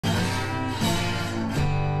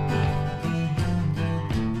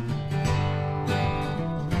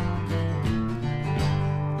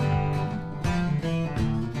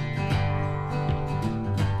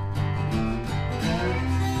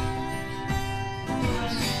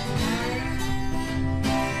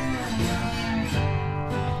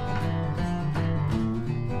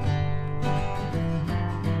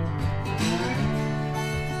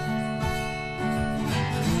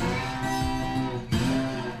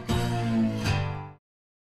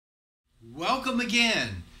Welcome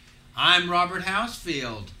again. I'm Robert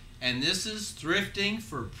Housefield, and this is Thrifting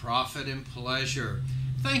for Profit and Pleasure.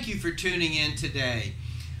 Thank you for tuning in today.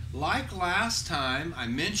 Like last time, I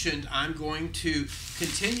mentioned I'm going to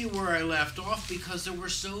continue where I left off because there were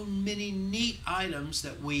so many neat items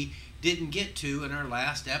that we didn't get to in our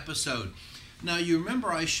last episode. Now, you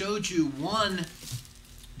remember I showed you one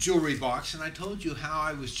jewelry box, and I told you how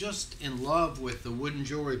I was just in love with the wooden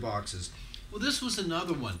jewelry boxes. Well, this was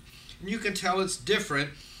another one. And you can tell it's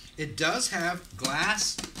different. It does have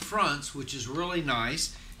glass fronts, which is really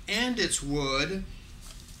nice, and it's wood.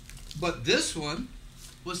 But this one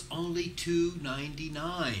was only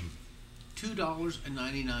 $2.99.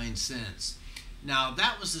 $2.99. Now,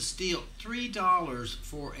 that was a steal. $3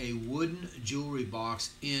 for a wooden jewelry box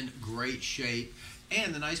in great shape.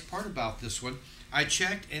 And the nice part about this one, I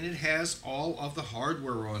checked, and it has all of the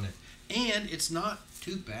hardware on it. And it's not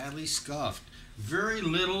too badly scuffed. Very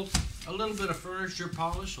little, a little bit of furniture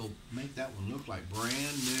polish will make that one look like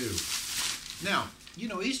brand new. Now, you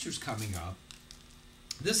know, Easter's coming up.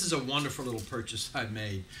 This is a wonderful little purchase I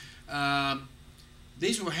made.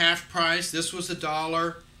 These were half price. This was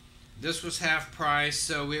 $1. This was half price,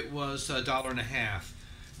 so it was $1.50.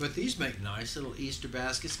 But these make nice little Easter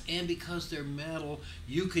baskets, and because they're metal,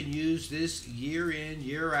 you can use this year in,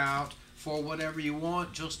 year out for whatever you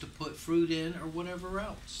want, just to put fruit in or whatever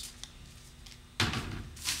else.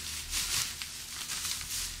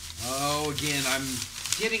 Oh, again, I'm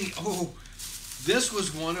getting, this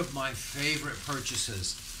was one of my favorite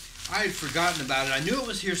purchases. I had forgotten about it. I knew it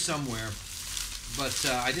was here somewhere, but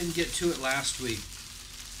I didn't get to it last week.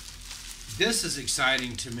 This is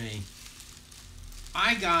exciting to me.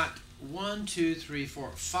 I got 5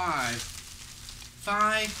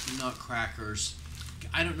 nutcrackers.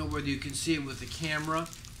 I don't know whether you can see it with the camera,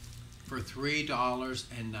 for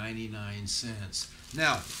 $3.99.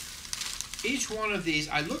 Now, each one of these,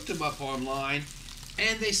 I looked them up online,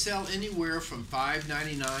 and they sell anywhere from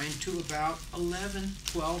 $5.99 to about $11,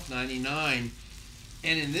 $12.99.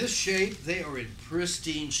 And in this shape, they are in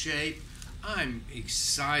pristine shape. I'm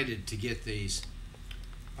excited to get these.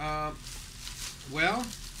 Well,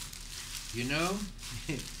 you know,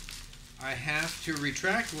 I have to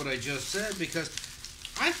retract what I just said because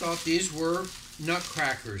I thought these were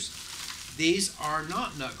nutcrackers. These are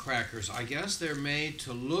not nutcrackers. I guess they're made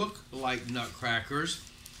to look like nutcrackers,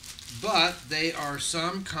 but they are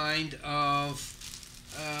some kind of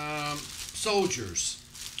soldiers.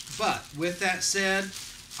 But with that said,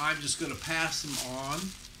 I'm just going to pass them on,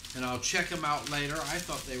 and I'll check them out later. I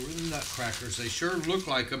thought they were nutcrackers. They sure look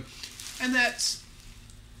like them, and that's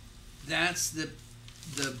the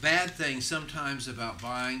bad thing sometimes about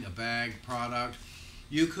buying a bag product.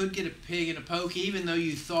 You could get a pig in a poke, even though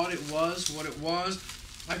you thought it was what it was.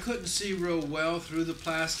 I couldn't see real well through the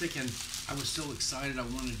plastic, and I was so excited I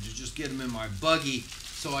wanted to just get them in my buggy,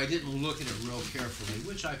 so I didn't look at it real carefully,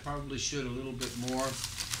 which I probably should a little bit more.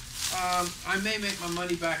 I may make my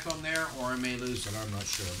money back on there, or I may lose it, I'm not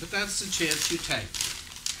sure. But that's the chance you take.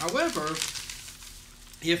 However,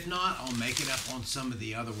 if not, I'll make it up on some of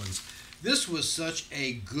the other ones. This was such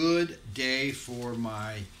a good day for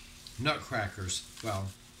my nutcrackers. Well,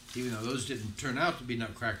 even though those didn't turn out to be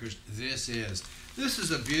nutcrackers, this is. This is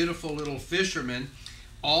a beautiful little fisherman.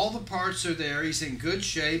 All the parts are there. He's in good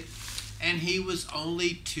shape, and he was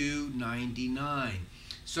only $2.99.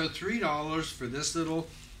 So $3 for this little,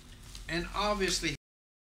 and obviously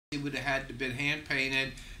he would have had to have been hand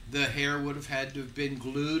painted. The hair would have had to have been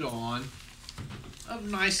glued on. A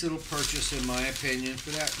nice little purchase, in my opinion, for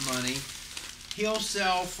that money. He'll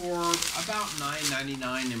sell for about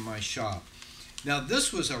 $9.99 in my shop. Now,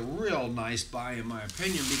 this was a real nice buy, in my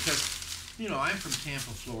opinion, because, you know, I'm from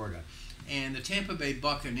Tampa, Florida, and the Tampa Bay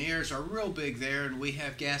Buccaneers are real big there, and we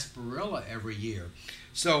have Gasparilla every year.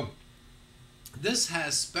 So this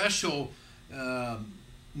has special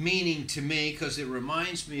meaning to me because it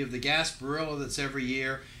reminds me of the Gasparilla that's every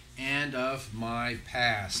year and of my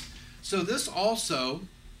past. So this also,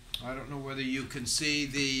 I don't know whether you can see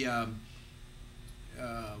the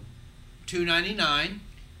 $2.99,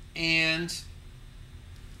 and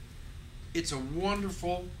it's a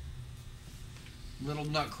wonderful little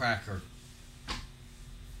nutcracker.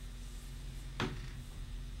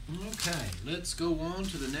 Okay, let's go on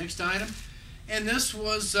to the next item. And this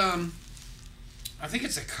was, I think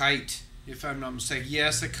it's a kite, if I'm not mistaken.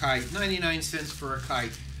 Yes, a kite. 99 cents for a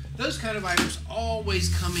kite. Those kind of items always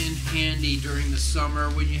come in handy during the summer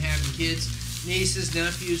when you have kids, nieces,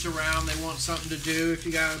 nephews around. They want something to do. If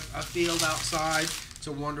you got a field outside, it's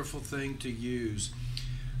a wonderful thing to use.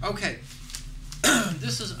 Okay,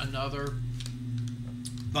 this is another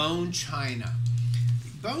bone china.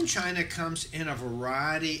 bone china comes in a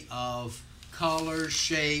variety of colors,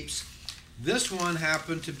 shapes. This one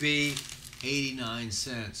happened to be 89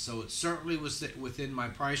 cents, so it certainly was within my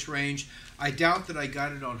price range. I doubt that I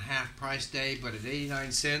got it on half price day, but at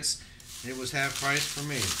 89 cents, it was half price for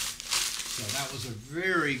me. So that was a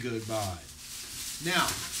very good buy. Now,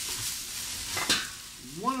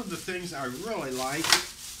 one of the things I really like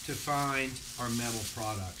to find are metal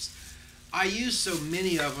products. I use so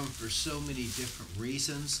many of them for so many different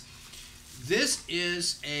reasons. This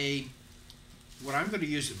is what I'm going to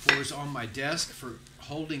use it for is on my desk for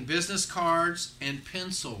holding business cards and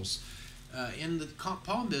pencils. In the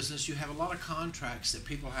palm business, you have a lot of contracts that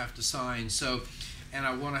people have to sign. So, and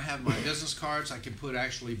I want to have my business cards. I can put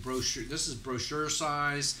actually brochure. This is brochure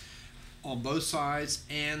size on both sides,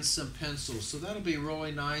 and some pencils. So that'll be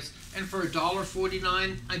really nice. And for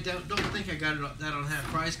 $1.49, I don't think I got that on half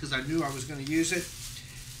price because I knew I was going to use it.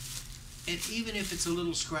 And even if it's a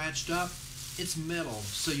little scratched up, it's metal,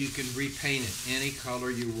 so you can repaint it any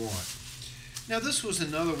color you want. Now this was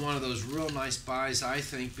another one of those real nice buys, I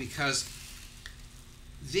think, because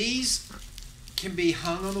these can be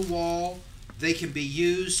hung on the wall. They can be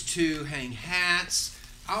used to hang hats.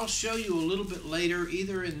 I'll show you a little bit later,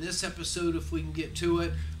 either in this episode if we can get to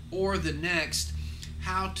it, or the next,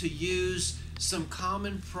 how to use some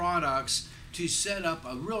common products to set up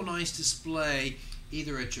a real nice display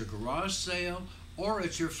either at your garage sale or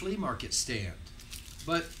at your flea market stand.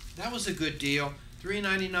 But that was a good deal.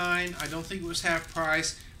 $3.99. I don't think it was half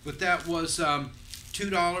price, but that was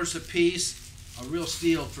 $2 a piece. A real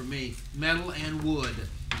steal for me. Metal and wood.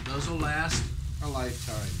 Those will last a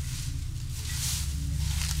lifetime.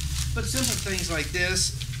 But simple things like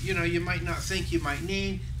this, you know, you might not think you might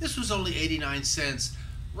need. This was only 89 cents.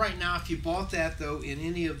 Right now, if you bought that, though, in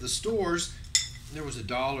any of the stores, there was a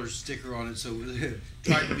 $1 sticker on it, so it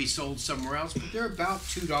tried to be sold somewhere else, but they're about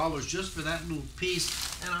 $2 just for that little piece,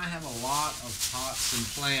 and I have a lot of pots and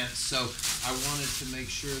plants, so I wanted to make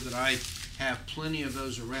sure that I have plenty of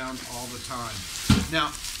those around all the time.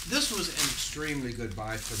 Now, this was an extremely good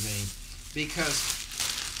buy for me because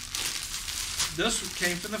this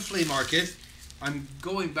came from the flea market. I'm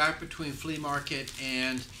going back between flea market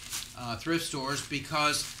and thrift stores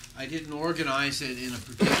because I didn't organize it in a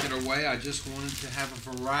particular way. I just wanted to have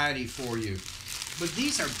a variety for you. But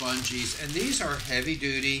these are bungees, and these are heavy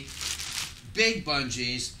duty, big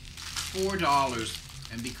bungees,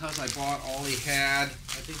 $4. And because I bought all he had,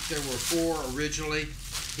 I think there were 4 originally,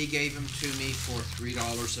 he gave them to me for $3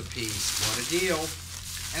 a piece. What a deal.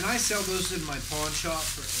 And I sell those in my pawn shop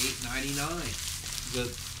for $8.99.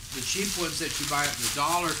 The cheap ones that you buy at the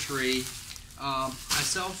Dollar Tree, I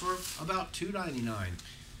sell for about $2.99.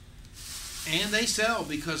 And they sell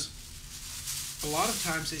because a lot of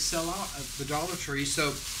times they sell out at the Dollar Tree.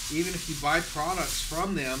 So even if you buy products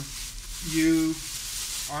from them, you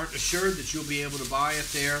aren't assured that you'll be able to buy it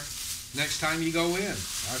there next time you go in.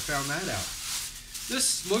 I found that out.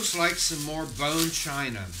 This looks like some more bone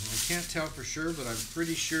china. I can't tell for sure, but I'm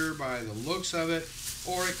pretty sure by the looks of it.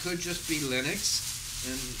 Or it could just be Linux.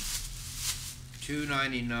 And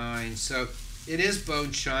 $2.99. So it is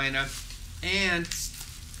bone china. And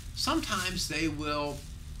sometimes they will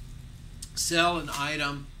sell an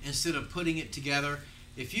item instead of putting it together.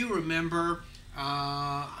 If you remember,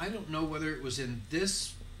 I don't know whether it was in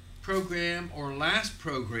this program or last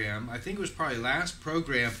program. I think it was probably last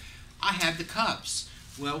program. I had the cups.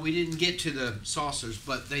 Well, we didn't get to the saucers,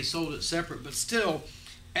 but they sold it separate. But still,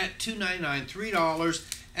 at $2.99, $3,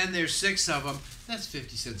 and there's 6 of them. That's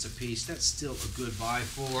 50 cents a piece. That's still a good buy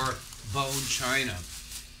for bone china.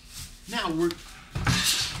 Now,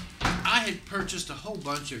 I had purchased a whole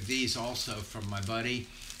bunch of these also from my buddy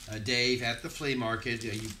Dave at the flea market.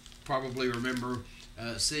 You probably remember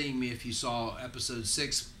seeing me if you saw episode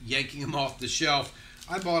 6, yanking them off the shelf.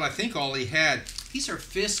 I bought, I think, all he had. These are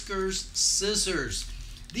Fisker's scissors.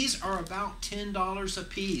 These are about $10 a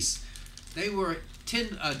piece. They were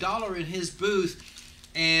 $1 in his booth,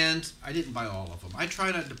 and I didn't buy all of them. I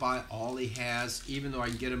try not to buy all he has, even though I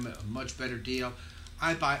can get him a much better deal.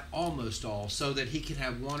 I buy almost all so that he can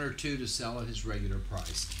have 1 or 2 to sell at his regular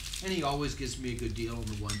price. And he always gives me a good deal on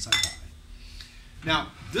the ones I buy. Now,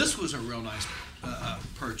 this was a real nice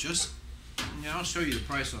purchase. Now, I'll show you the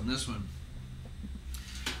price on this one.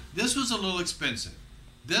 This was a little expensive.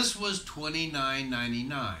 This was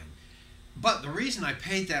 $29.99. But the reason I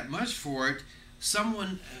paid that much for it,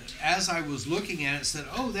 someone, as I was looking at it, said,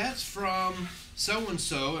 "Oh, that's from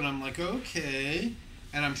so-and-so." And I'm like, okay.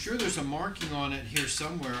 And I'm sure there's a marking on it here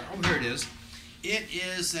somewhere. Oh, here it is. It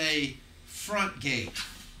is a front gate.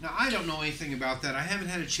 Now, I don't know anything about that. I haven't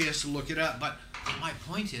had a chance to look it up, but my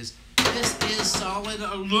point is, This is solid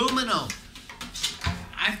aluminum.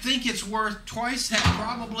 I think it's worth twice that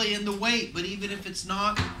probably in the weight, but even if it's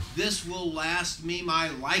not, this will last me my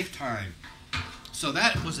lifetime. So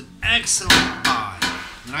that was an excellent buy.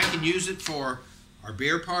 And I can use it for our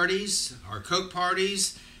beer parties, our Coke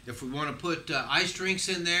parties. If we want to put ice drinks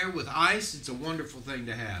in there with ice, it's a wonderful thing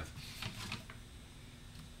to have.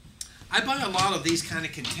 I buy a lot of these kind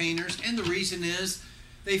of containers, and the reason is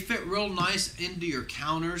they fit real nice into your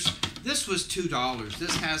counters. This was $2.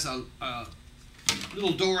 This has a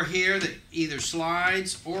little door here that either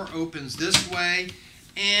slides or opens this way,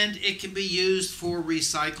 and it can be used for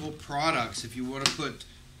recycled products if you want to put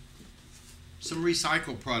some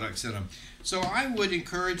recycled products in them. So I would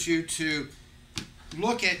encourage you to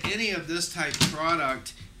look at any of this type of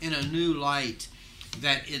product in a new light,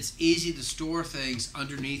 that it's easy to store things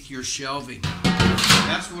underneath your shelving.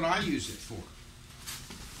 That's what I use it for.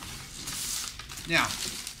 Now,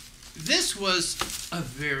 this was a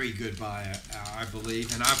very good buy, I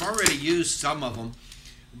believe, and I've already used some of them,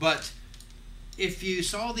 but if you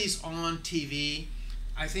saw these on TV,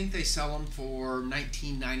 I think they sell them for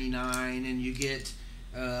 $19.99 and you get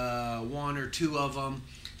one or two of them.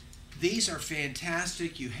 These are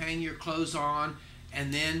fantastic. You hang your clothes on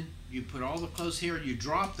and then you put all the clothes here and you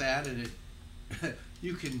drop that, and it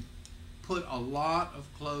you can put a lot of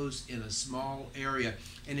clothes in a small area.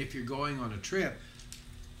 And if you're going on a trip,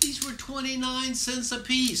 these were 29 cents a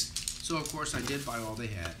piece. So of course I did buy all they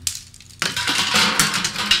had.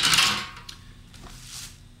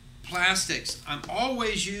 Plastics. I'm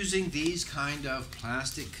always using these kind of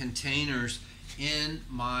plastic containers in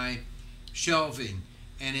my shelving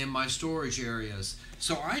and in my storage areas.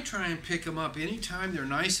 So I try and pick them up anytime they're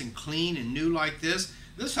nice and clean and new like this.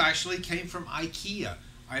 This actually came from IKEA.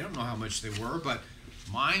 I don't know how much they were, but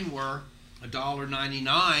mine were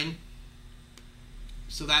 $1.99.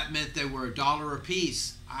 So that meant they were $1 a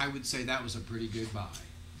piece. I would say that was a pretty good buy.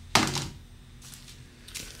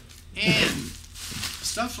 And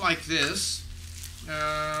stuff like this,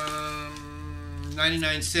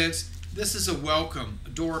 99 cents. This is a welcome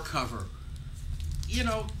door cover. You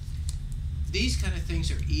know, these kind of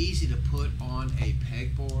things are easy to put on a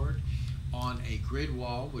pegboard, on a grid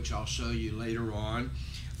wall, which I'll show you later on.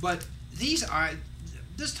 But this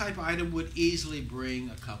type of item would easily bring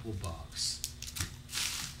a couple bucks.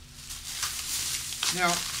 Now,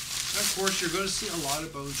 of course, you're going to see a lot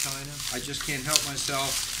of bone china. I just can't help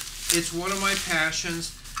myself. It's one of my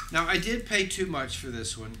passions. Now, I did pay too much for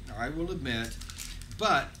this one, I will admit.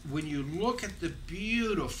 But when you look at the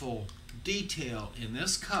beautiful detail in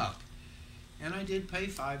this cup, and I did pay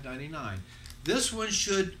 $5.99. This one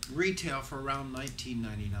should retail for around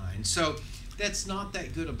 $19.99. So that's not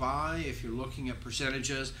that good a buy if you're looking at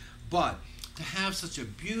percentages. But to have such a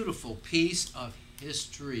beautiful piece of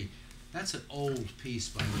history, that's an old piece,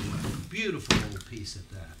 by the way. Beautiful old piece at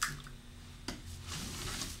that.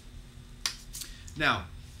 Now,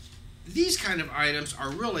 these kind of items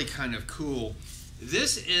are really kind of cool.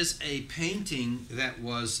 This is a painting that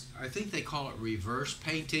was, I think they call it reverse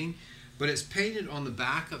painting, but it's painted on the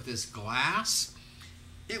back of this glass.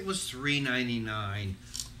 It was $3.99.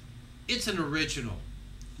 It's an original.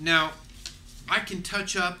 Now, I can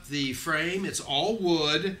touch up the frame. It's all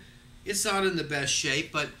wood. It's not in the best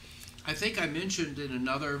shape, but I think I mentioned in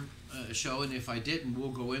another show, and if I didn't, we'll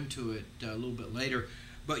go into it a little bit later,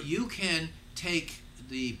 but you can take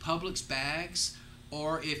the Publix bags,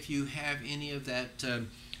 or if you have any of that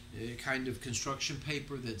kind of construction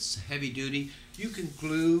paper that's heavy duty, you can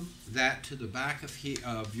glue that to the back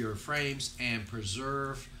of your frames and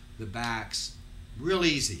preserve the backs real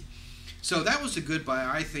easy. So that was a good buy,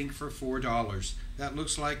 I think, for $4. That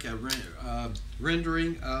looks like a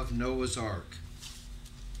rendering of Noah's Ark.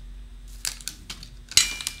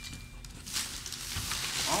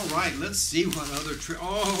 All right, let's see what other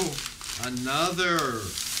another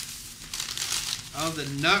of the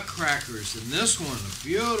nutcrackers, and this one, a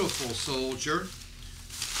beautiful soldier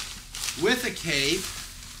with a cape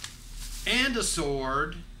and a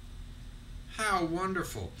sword. How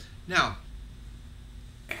wonderful. Now,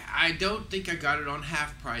 I don't think I got it on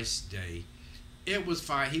half price day. It was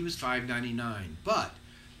he was $5.99, but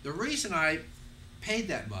the reason I paid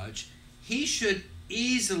that much, he should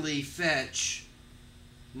easily fetch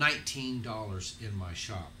 $19 in my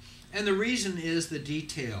shop. And the reason is the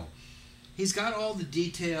detail. He's got all the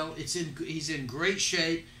detail. He's in great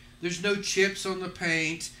shape. There's no chips on the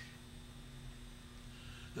paint.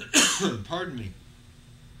 Pardon me.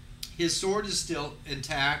 His sword is still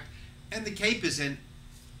intact, and the cape is in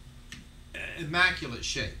immaculate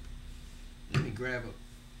shape. Let me grab a.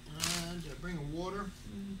 Did I bring a water?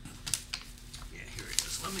 Yeah, here it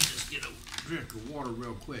is. Let me just get a drink of water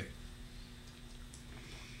real quick.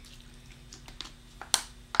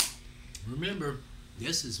 Remember,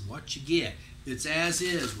 this is what you get. It's as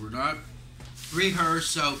is. We're not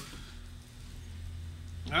rehearsed. So,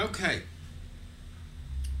 okay.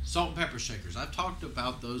 Salt and pepper shakers. I've talked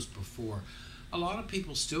about those before. A lot of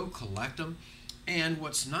people still collect them. And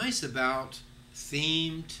what's nice about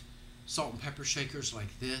themed salt and pepper shakers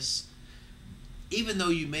like this, even though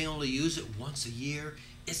you may only use it once a year,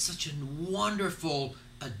 it's such a wonderful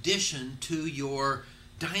addition to your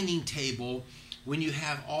dining table when you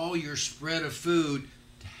have all your spread of food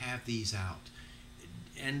to have these out.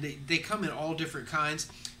 And they come in all different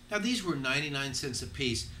kinds. Now these were 99 cents a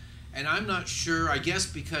piece, and I'm not sure, I guess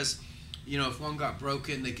because, you know, if one got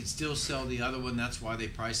broken, they could still sell the other one. That's why they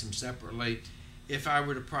price them separately. If I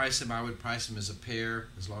were to price them, I would price them as a pair,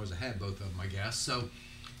 as long as I had both of them, I guess. So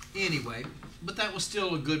anyway, but that was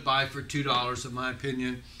still a good buy for $2 in my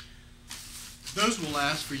opinion. Those will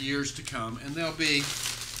last for years to come, and they'll be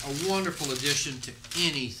a wonderful addition to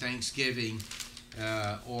any Thanksgiving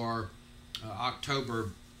or October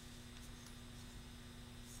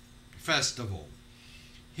festival.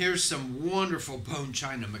 Here's some wonderful bone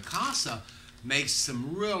china. Mikasa makes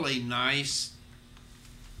some really nice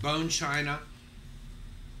bone china.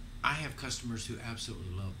 I have customers who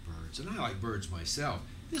absolutely love birds, and I like birds myself.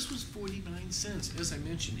 This was 49 cents. As I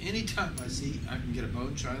mentioned, anytime I see I can get a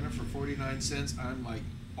bone china for 49 cents, I'm like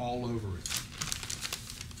all over it.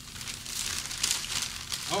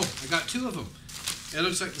 Oh, I got two of them. It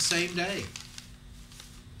looks like the same day.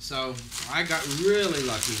 So I got really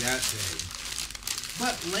lucky that day.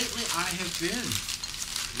 But lately I have been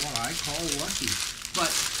what I call lucky.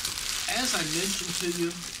 But as I mentioned to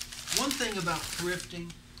you, one thing about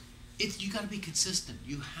thrifting, you got to be consistent.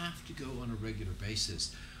 You have to go on a regular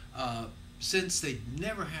basis. Since they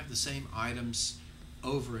never have the same items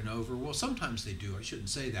over and over, well, sometimes they do. I shouldn't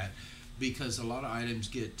say that, because a lot of items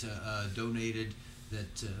get donated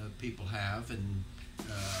that people have, and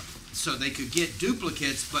so they could get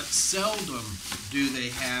duplicates, but seldom do they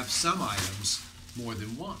have some items more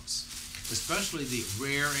than once, especially the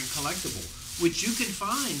rare and collectible, which you can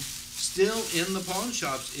find still in the pawn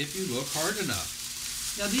shops if you look hard enough.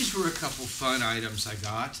 Now these were a couple fun items I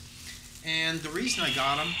got, and the reason I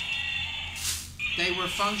got them, they were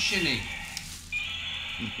functioning.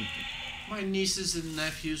 My nieces and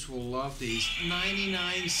nephews will love these.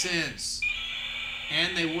 99 cents.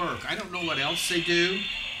 And they work. I don't know what else they do.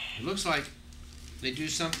 It looks like they do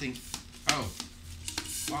something. Oh,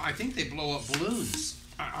 well, I think they blow up balloons.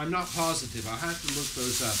 I'm not positive. I'll have to look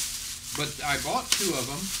those up. But I bought two of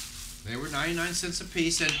them. They were 99 cents a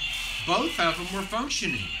piece, and both of them were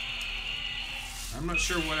functioning. I'm not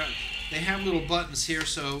sure what they have little buttons here,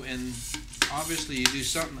 so, and obviously you do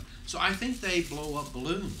something. So I think they blow up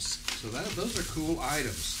balloons. So those are cool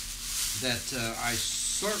items that I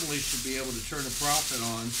certainly should be able to turn a profit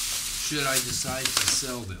on should I decide to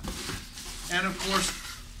sell them. And of course,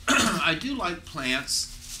 I do like plants.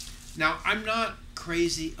 Now, I'm not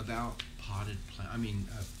crazy about potted plants. I mean,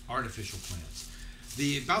 artificial plants.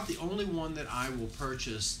 About the only one that I will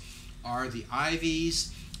purchase are the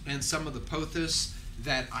ivies and some of the pothos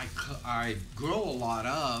that I grow a lot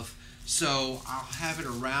of. So I'll have it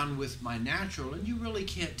around with my natural, and you really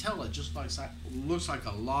can't tell. It just looks like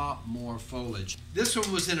a lot more foliage. This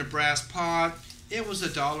one was in a brass pot. It was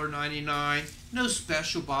 $1.99. No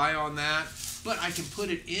special buy on that, but I can put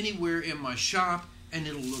it anywhere in my shop and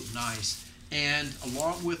it'll look nice. And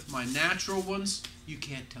along with my natural ones, you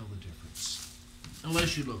can't tell the difference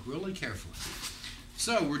unless you look really carefully.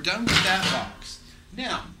 So we're done with that box.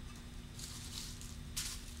 Now,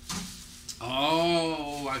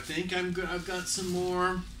 oh, I think I've got some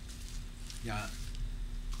more. Yeah.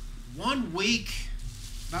 About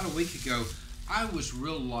a week ago, I was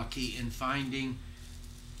real lucky in finding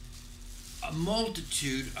a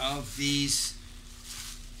multitude of these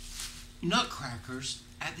nutcrackers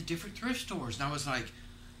at the different thrift stores. And I was like,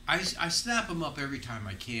 I snap them up every time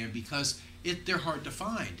I can because they're hard to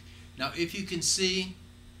find. Now, if you can see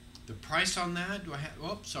the price on that,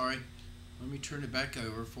 oh, sorry. Let me turn it back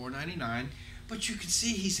over, $4.99. But you can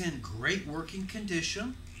see he's in great working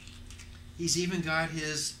condition. He's even got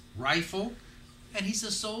his rifle, and he's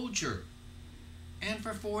a soldier. And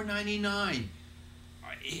for $4.99.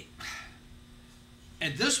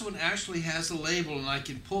 And this one actually has a label, and I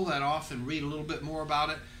can pull that off and read a little bit more about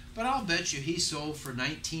it. But I'll bet you he sold for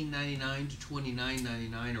 $19.99 to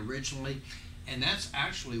 $29.99 originally. And that's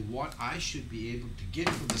actually what I should be able to get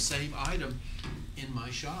for the same item in my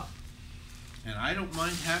shop. And I don't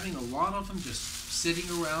mind having a lot of them just sitting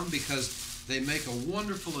around because they make a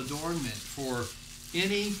wonderful adornment for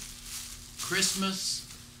any Christmas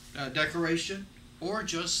decoration or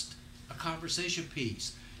just a conversation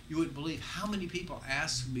piece. You wouldn't believe how many people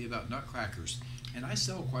ask me about nutcrackers, and I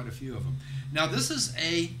sell quite a few of them. Now this is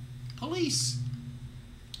a police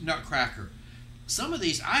nutcracker. Some of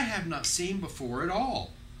these I have not seen before at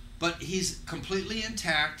all, but he's completely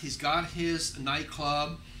intact. He's got his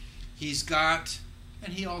nightclub. He's got,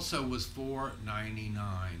 and he also was $4.99.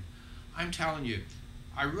 I'm telling you,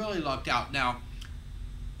 I really lucked out. Now,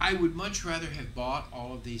 I would much rather have bought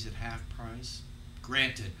all of these at half price,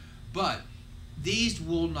 granted, but these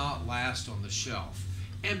will not last on the shelf.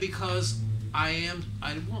 And because I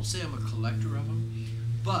won't say I'm a collector of them,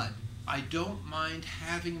 but I don't mind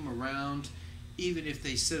having them around even if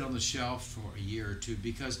they sit on the shelf for a year or two,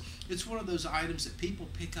 because it's one of those items that people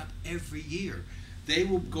pick up every year. They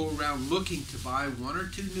will go around looking to buy one or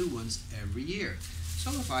two new ones every year. So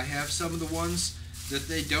if I have some of the ones that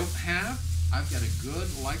they don't have, I've got a good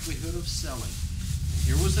likelihood of selling.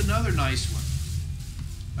 Here was another nice one.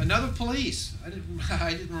 Another police. I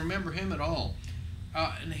didn't remember him at all.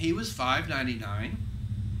 And he was $5.99.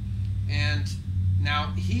 And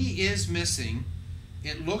now he is missing,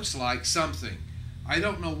 it looks like, something. I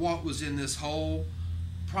don't know what was in this hole.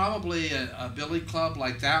 Probably a billy club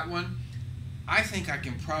like that one. I think I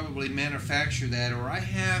can probably manufacture that, or I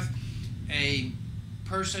have a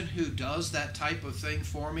person who does that type of thing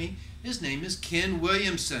for me. His name is Ken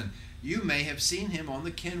Williamson. You may have seen him on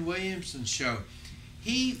the Ken Williamson show.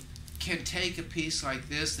 He can take a piece like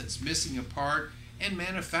this that's missing a part and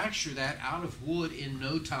manufacture that out of wood in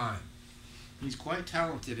no time. He's quite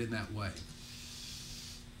talented in that way.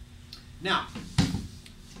 Now,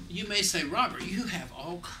 you may say, Robert, you have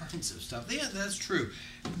all kinds of stuff. Yeah, that's true.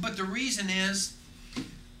 But the reason is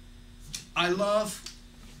I love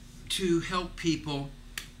to help people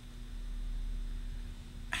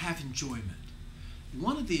have enjoyment.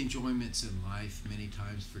 One of the enjoyments in life many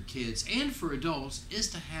times for kids and for adults is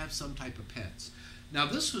to have some type of pets. Now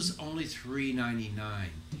this was only $3.99.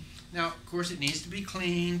 Now of course it needs to be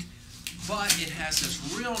cleaned, but it has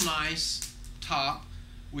this real nice top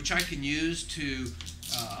which I can use to,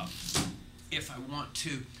 if I want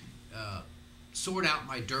to sort out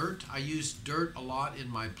my dirt. I use dirt a lot in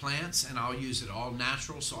my plants and I'll use it all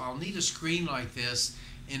natural, so I'll need a screen like this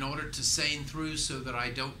in order to seine through so that I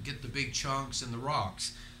don't get the big chunks and the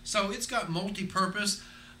rocks. So it's got multi-purpose,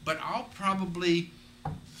 but I'll probably,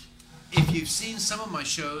 if you've seen some of my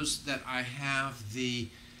shows, that I have the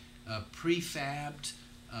prefabbed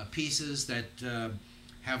pieces that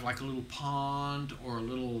have like a little pond or a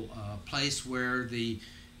little place where the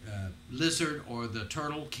lizard or the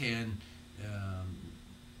turtle can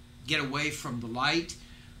get away from the light.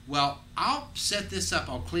 Well, I'll set this up,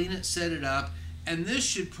 I'll clean it, set it up, and this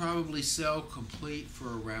should probably sell complete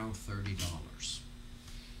for around $30.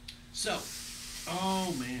 So,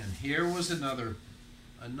 oh man, here was another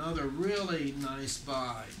really nice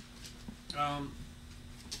buy. Well,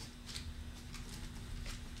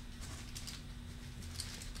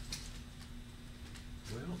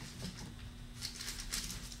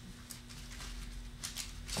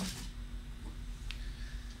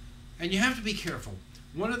 and you have to be careful.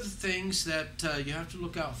 One of the things that you have to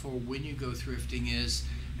look out for when you go thrifting is,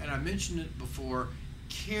 and I mentioned it before,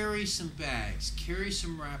 carry some bags, carry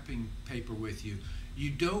some wrapping paper with you. You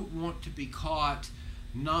don't want to be caught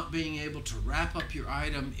not being able to wrap up your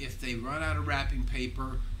item if they run out of wrapping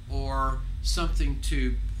paper or something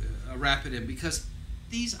to wrap it in, because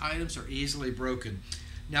these items are easily broken.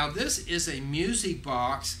 Now this is a music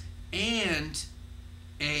box and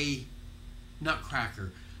a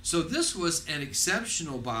nutcracker. So this was an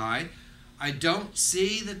exceptional buy. I don't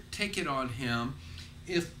see the ticket on him.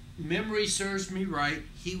 If memory serves me right,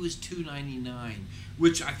 he was $2.99,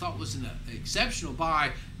 which I thought was an exceptional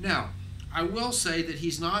buy. Now, I will say that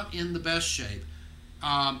he's not in the best shape.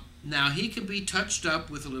 Now, he can be touched up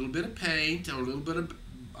with a little bit of paint or a little bit of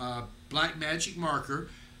black magic marker.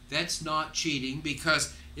 That's not cheating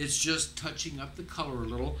because it's just touching up the color a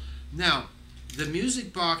little. Now, the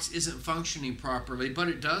music box isn't functioning properly, but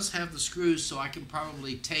it does have the screws, so I can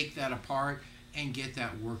probably take that apart and get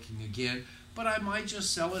that working again. But I might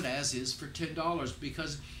just sell it as is for $10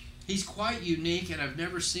 because he's quite unique, and I've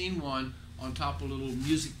never seen one on top of a little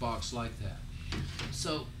music box like that.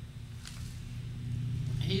 So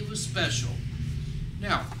he was special.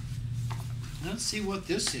 Now, let's see what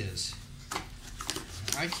this is.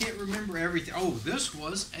 I can't remember everything. Oh, this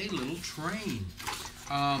was a little train.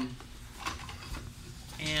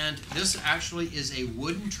 And this actually is a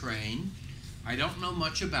wooden train. I don't know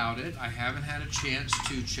much about it. I haven't had a chance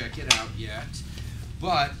to check it out yet.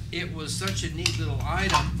 But it was such a neat little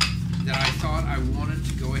item that I thought I wanted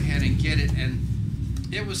to go ahead and get get it, and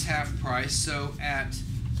it was half price. So at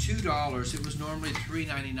 $2, it was normally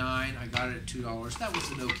 $3.99. I got it at $2. That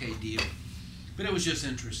was an okay deal, but it was just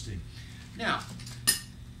interesting. Now,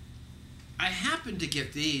 I happened to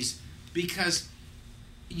get these because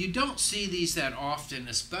you don't see these that often,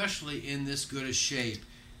 especially in this good a shape.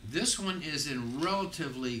 This one is in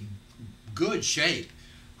relatively good shape,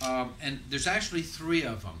 and there's actually 3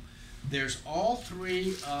 of them. There's all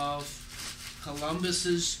 3 of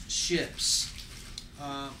Columbus's ships.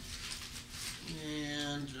 And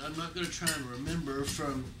I'm not going to try and remember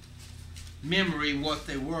from memory what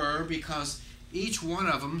they were, because each one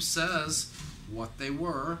of them says what they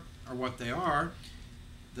were or what they are.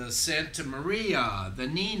 The Santa Maria, the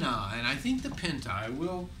Nina, and I think the Pinta. I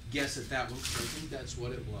will guess at that one because I think that's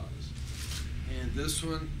what it was. And this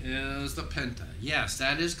one is the Pinta. Yes,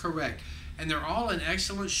 that is correct. And they're all in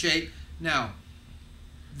excellent shape. Now,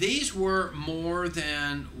 these were more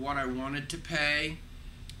than what I wanted to pay.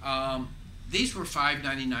 These were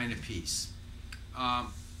 $5.99 a piece.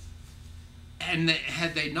 And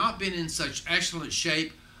had they not been in such excellent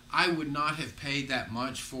shape, I would not have paid that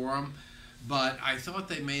much for them. But I thought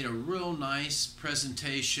they made a real nice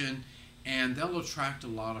presentation, and they'll attract a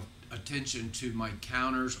lot of attention to my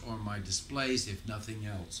counters or my displays, if nothing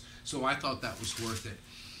else. So I thought that was worth it.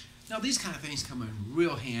 Now, these kind of things come in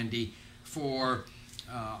real handy for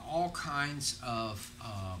all kinds of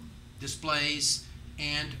displays,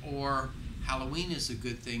 and or Halloween is a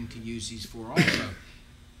good thing to use these for also.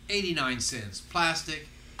 89 cents. Plastic,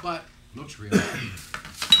 but looks real.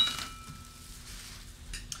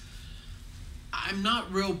 I'm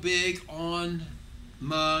not real big on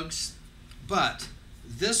mugs, but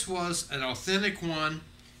this was an authentic one,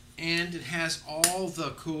 and it has all the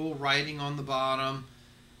cool writing on the bottom.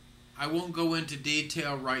 I won't go into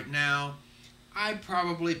detail right now. I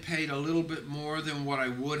probably paid a little bit more than what I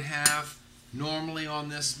would have normally on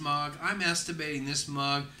this mug. I'm estimating this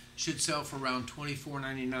mug should sell for around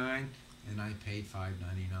 $24.99, and I paid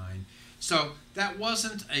 $5.99. So that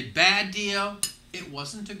wasn't a bad deal. It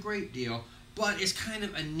wasn't a great deal, but it's kind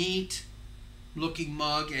of a neat looking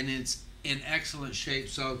mug, and it's in excellent shape.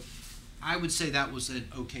 So I would say that was an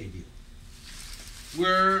okay deal.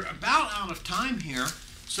 We're about out of time here,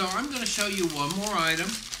 so I'm going to show you one more item,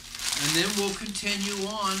 and then we'll continue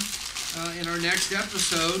on in our next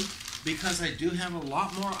episode, because I do have a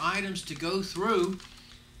lot more items to go through.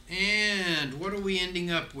 And what are we ending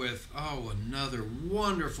up with? Oh, another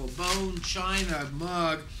wonderful bone china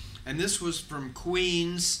mug. And this was from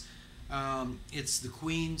Queen's. It's the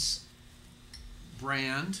Queen's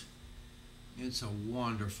brand. It's a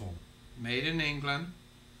wonderful, made in England.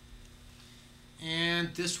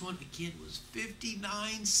 And this one, again, was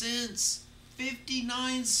 59 cents.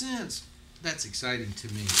 59 cents. That's exciting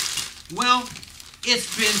to me. Well,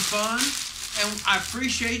 it's been fun, and I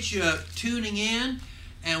appreciate you tuning in,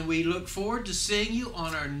 and we look forward to seeing you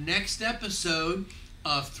on our next episode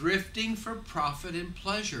of Thrifting for Profit and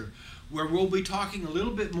Pleasure, where we'll be talking a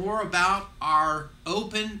little bit more about our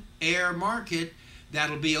open air market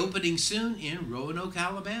that'll be opening soon in Roanoke,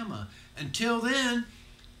 Alabama. Until then,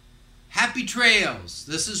 happy trails.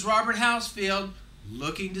 This is Robert Housefield,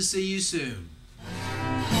 looking to see you soon.